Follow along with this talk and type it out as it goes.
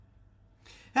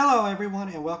Hello, everyone,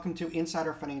 and welcome to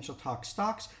Insider Financial Talk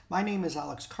Stocks. My name is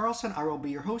Alex Carlson. I will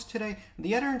be your host today,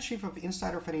 the editor-in-chief of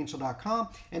InsiderFinancial.com.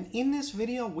 And in this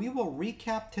video, we will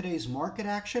recap today's market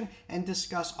action and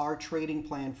discuss our trading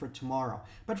plan for tomorrow.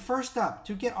 But first up,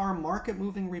 to get our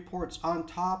market-moving reports on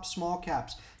top small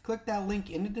caps, click that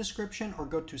link in the description or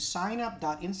go to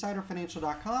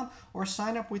signup.insiderfinancial.com or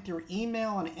sign up with your email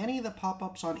on any of the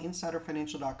pop-ups on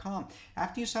insiderfinancial.com.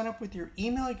 After you sign up with your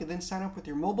email, you can then sign up with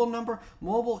your mobile number.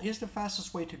 Mobile is the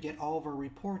fastest way to get all of our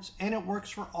reports, and it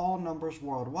works for all numbers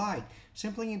worldwide.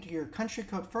 Simply enter your country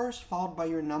code first, followed by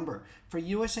your number. For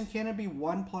US and Canada, be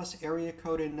 1 plus area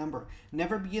code and number.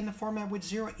 Never begin the format with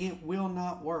 0. It will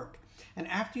not work. And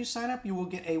after you sign up, you will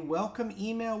get a welcome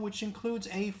email, which includes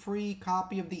a free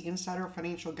copy of the Insider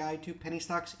Financial Guide to Penny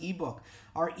Stocks ebook.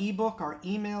 Our ebook, our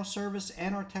email service,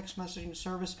 and our text messaging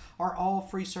service are all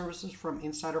free services from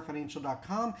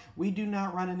InsiderFinancial.com. We do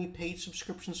not run any paid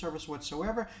subscription service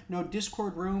whatsoever, no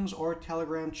Discord rooms or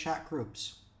Telegram chat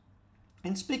groups.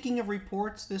 And speaking of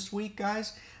reports this week,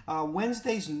 guys,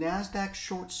 Wednesday's NASDAQ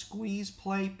short squeeze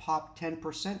play popped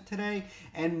 10% today,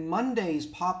 and Monday's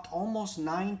popped almost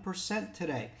 9%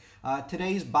 today.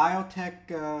 Today's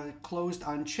biotech closed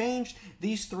unchanged.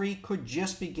 These three could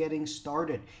just be getting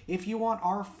started. If you want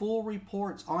our full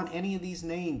reports on any of these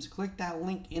names, click that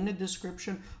link in the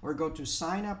description or go to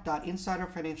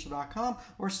signup.insiderfinancial.com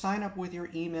or sign up with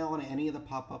your email on any of the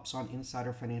pop-ups on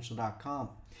insiderfinancial.com.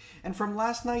 And from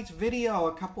last night's video,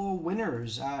 a couple of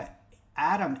winners.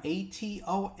 Atom,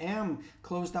 ATOM,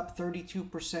 closed up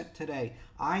 32% today.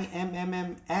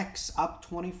 IMMX up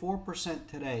 24%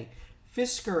 today.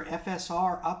 Fisker,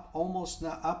 FSR, up almost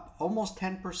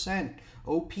 10%.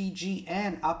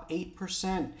 OPGN up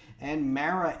 8%. And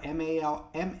MARA, MARA,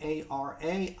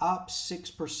 up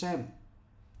 6%.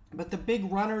 But the big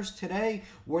runners today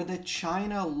were the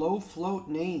China low float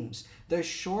names. The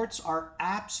shorts are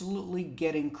absolutely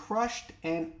getting crushed,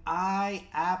 and I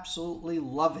absolutely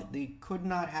love it. They could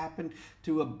not happen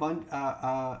to a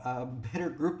better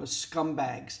group of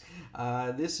scumbags.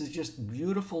 This is just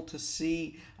beautiful to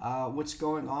see what's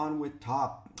going on with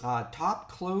Top. Top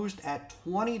closed at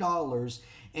 $20.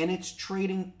 And it's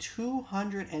trading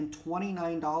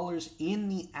 $229 in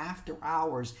the after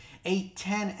hours, a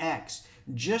 10x.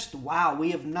 Just wow,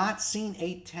 we have not seen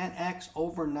a 10x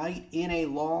overnight in a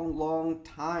long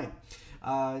time.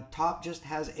 Top just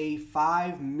has a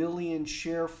 5 million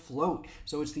share float.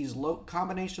 So it's these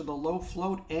combination of the low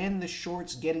float and the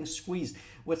shorts getting squeezed.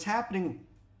 What's happening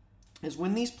is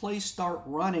when these plays start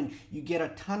running, you get a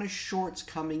ton of shorts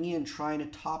coming in trying to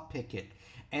top pick it.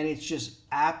 And it's just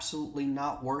absolutely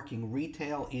not working.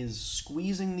 Retail is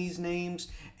squeezing these names,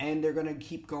 and they're going to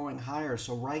keep going higher.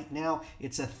 So right now,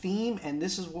 it's a theme, and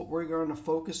this is what we're going to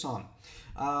focus on.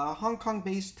 Hong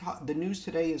Kong-based, the news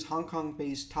today is Hong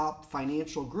Kong-based Top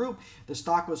Financial Group. The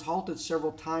stock was halted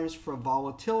several times for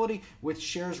volatility, with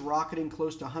shares rocketing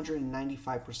close to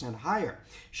 195% higher.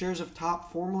 Shares of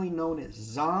Top, formerly known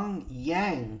as Zhong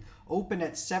Yang, opened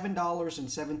at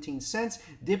 $7.17,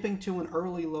 dipping to an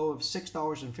early low of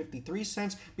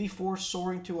 $6.53 before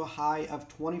soaring to a high of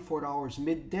 $24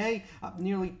 midday, up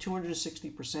nearly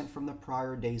 260% from the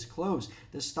prior day's close.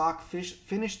 The stock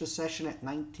finished the session at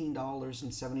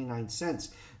 $19.79.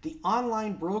 The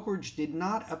online brokerage did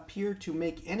not appear to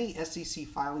make any SEC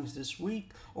filings this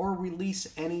week or release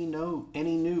any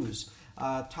news.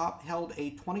 Top held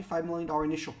a $25 million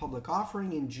initial public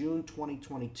offering in June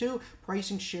 2022,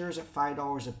 pricing shares at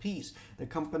 $5 a piece. The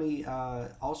company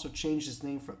also changed its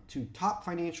name to Top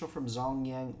Financial from Zhong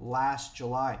Yang last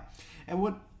July.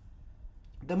 And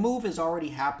the move has already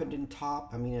happened in Top.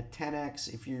 I mean, a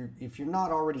 10x. If you're not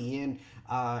already in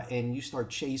and you start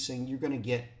chasing, you're going to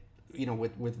get,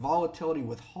 with volatility,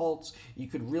 with halts, you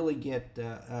could really get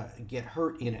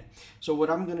hurt in it. So what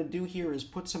I'm going to do here is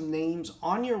put some names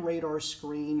on your radar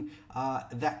screen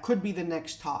that could be the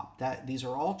next Top. These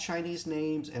are all Chinese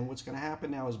names, and what's going to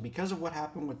happen now is because of what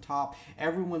happened with Top,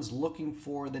 everyone's looking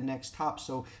for the next Top.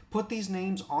 So put these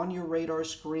names on your radar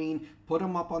screen, put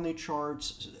them up on the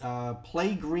charts,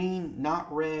 play green, not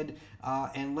red,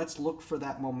 and let's look for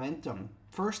that momentum.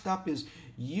 First up is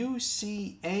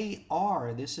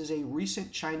UCAR. This is a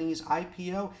recent Chinese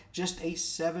IPO, just a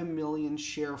 7 million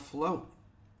share float.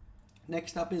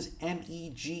 Next up is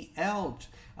MEGL.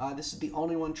 This is the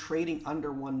only one trading under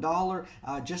 $1,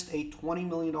 just a $20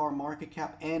 million market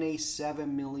cap and a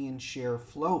 7 million share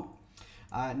float.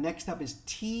 Next up is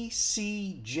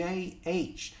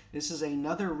TCJH. This is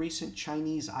another recent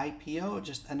Chinese IPO,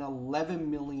 just an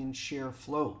 11 million share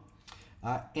float.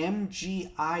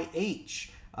 MGIH.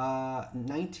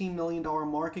 $19 million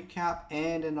market cap,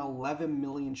 and an 11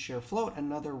 million share float.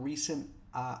 Another recent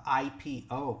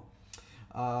IPO.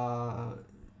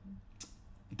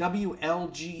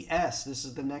 WLGS, this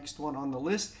is the next one on the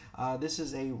list. This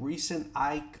is a recent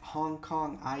Hong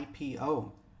Kong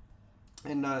IPO.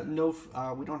 And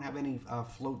we don't have any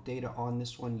float data on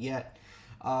this one yet.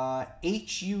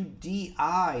 HUDI,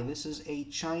 this is a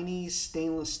Chinese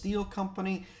stainless steel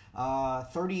company,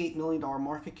 $38 million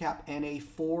market cap and a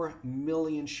 4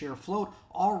 million share float.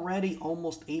 Already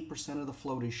almost 8% of the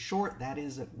float is short. That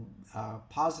is a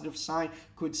positive sign.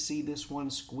 Could see this one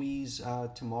squeeze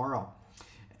tomorrow.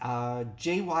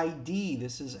 JYD,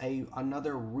 this is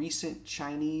another recent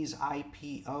Chinese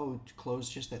IPO,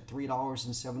 closed just at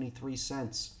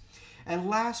 $3.73. And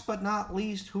last but not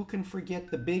least, who can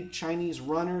forget the big Chinese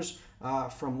runners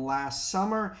from last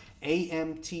summer,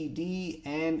 AMTD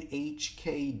and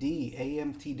HKD.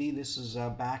 AMTD, this is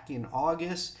back in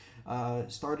August.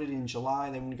 Started in July,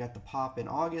 then we got the pop in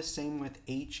August. Same with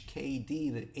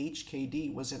HKD. The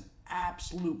HKD was an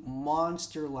absolute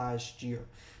monster last year.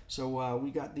 So we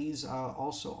got these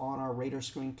also on our radar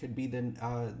screen. Could be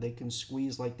they can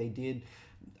squeeze like they did.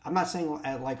 I'm not saying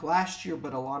like last year,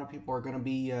 but a lot of people are going to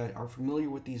be are familiar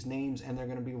with these names, and they're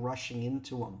going to be rushing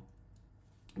into them.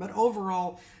 But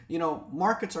overall,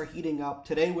 markets are heating up.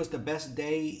 Today was the best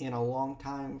day in a long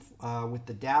time with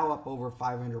the Dow up over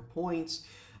 500 points.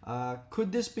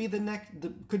 Could this be the next?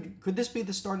 Could this be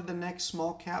the start of the next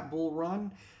small cap bull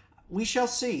run? We shall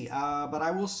see, but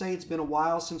I will say it's been a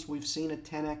while since we've seen a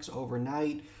 10x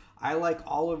overnight. I, like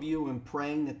all of you, am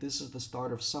praying that this is the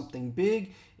start of something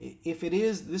big. If it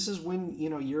is, this is when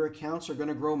your accounts are going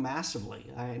to grow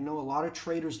massively. I know a lot of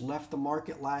traders left the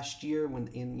market last year when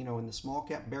in the small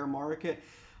cap bear market,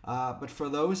 but for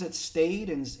those that stayed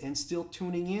and still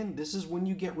tuning in, this is when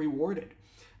you get rewarded.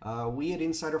 We at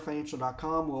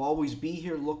InsiderFinancial.com will always be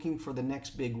here looking for the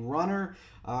next big runner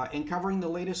and covering the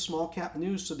latest small cap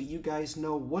news so that you guys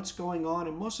know what's going on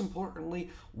and, most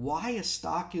importantly, why a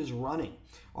stock is running.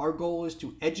 Our goal is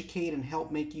to educate and help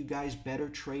make you guys better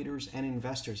traders and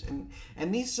investors.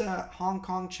 And these Hong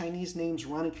Kong Chinese names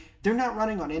running, they're not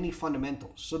running on any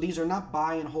fundamentals. So these are not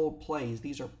buy and hold plays.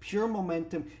 These are pure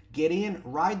momentum. Get in,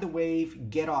 ride the wave,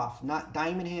 get off. Not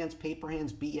diamond hands, paper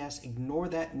hands, BS. Ignore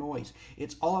that noise.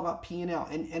 It's all about P&L.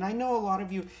 And I know a lot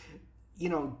of you,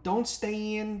 don't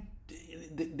stay in.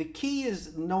 The key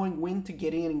is knowing when to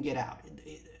get in and get out.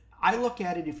 I look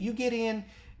at it, if you get in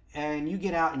and you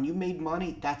get out and you made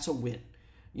money, that's a win.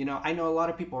 I know a lot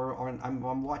of people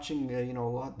I'm watching,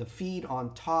 the feed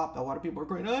on top. A lot of people are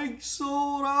going, I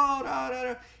sold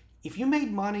out. If you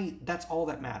made money, that's all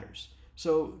that matters.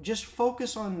 So just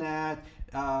focus on that.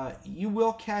 You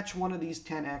will catch one of these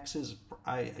 10Xs,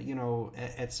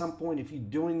 at some point. If you're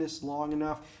doing this long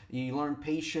enough, you learn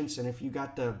patience. And if you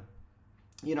got the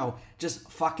just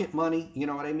fuck it money, you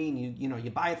know what I mean? You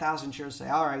buy 1,000 shares, say,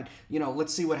 all right,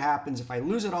 let's see what happens. If I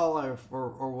lose it all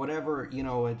or whatever,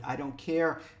 I don't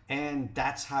care. And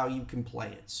that's how you can play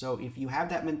it. So if you have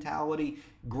that mentality,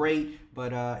 great.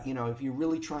 But, if you're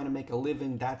really trying to make a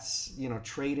living, that's,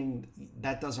 trading,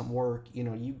 that doesn't work.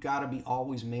 You got to be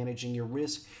always managing your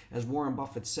risk. As Warren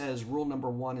Buffett says, rule number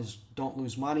 1 is don't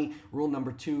lose money. Rule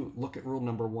number 2, look at rule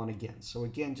number 1 again. So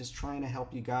again, just trying to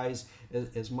help you guys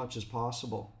as much as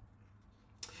possible.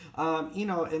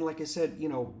 And like I said,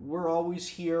 we're always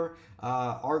here.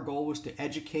 Our goal was to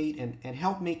educate and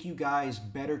help make you guys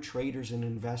better traders and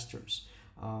investors.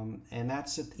 And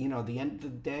that's at the end of the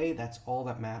day, that's all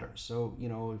that matters. So,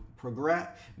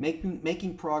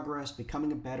 making progress,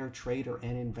 becoming a better trader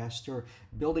and investor,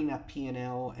 building that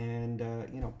P&L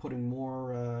and, putting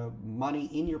more money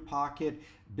in your pocket,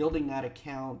 building that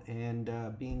account and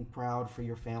being proud for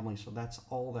your family. So that's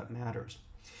all that matters.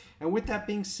 And with that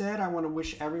being said, I want to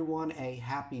wish everyone a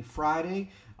happy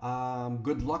Friday.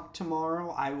 Good luck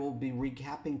tomorrow. I will be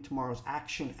recapping tomorrow's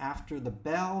action after the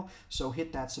bell. So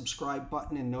hit that subscribe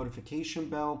button and notification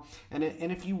bell. And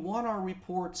if you want our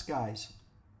reports, guys,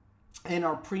 and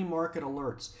our pre-market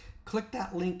alerts, click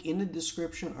that link in the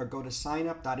description or go to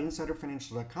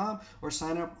signup.insiderfinancial.com or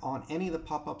sign up on any of the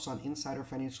pop-ups on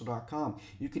insiderfinancial.com.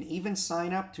 You can even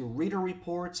sign up to reader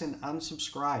reports and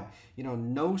unsubscribe.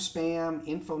 No spam,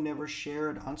 info never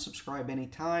shared, unsubscribe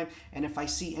anytime. And if I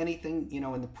see anything,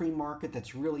 in the pre-market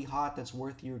that's really hot, that's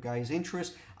worth your guys'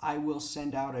 interest, I will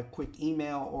send out a quick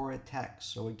email or a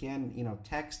text. So again,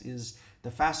 text is the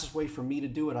fastest way for me to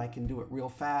do it. I can do it real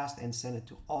fast and send it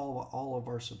to all of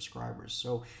our subscribers.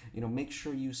 So, make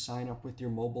sure you sign up with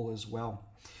your mobile as well.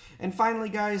 And finally,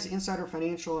 guys, Insider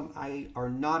Financial and I are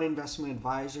not investment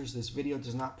advisors. This video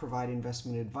does not provide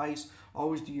investment advice.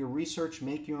 Always do your research,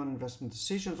 make your own investment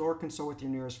decisions, or consult with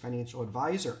your nearest financial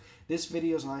advisor. This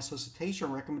video is not a solicitation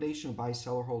or recommendation to buy,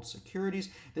 sell, or hold securities.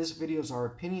 This video is our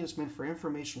opinion. It's meant for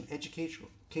informational,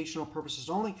 educational purposes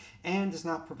only and does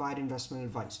not provide investment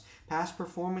advice. Past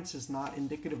performance is not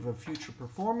indicative of future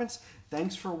performance.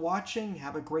 Thanks for watching.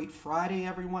 Have a great Friday,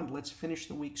 everyone. Let's finish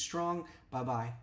the week strong. Bye-bye.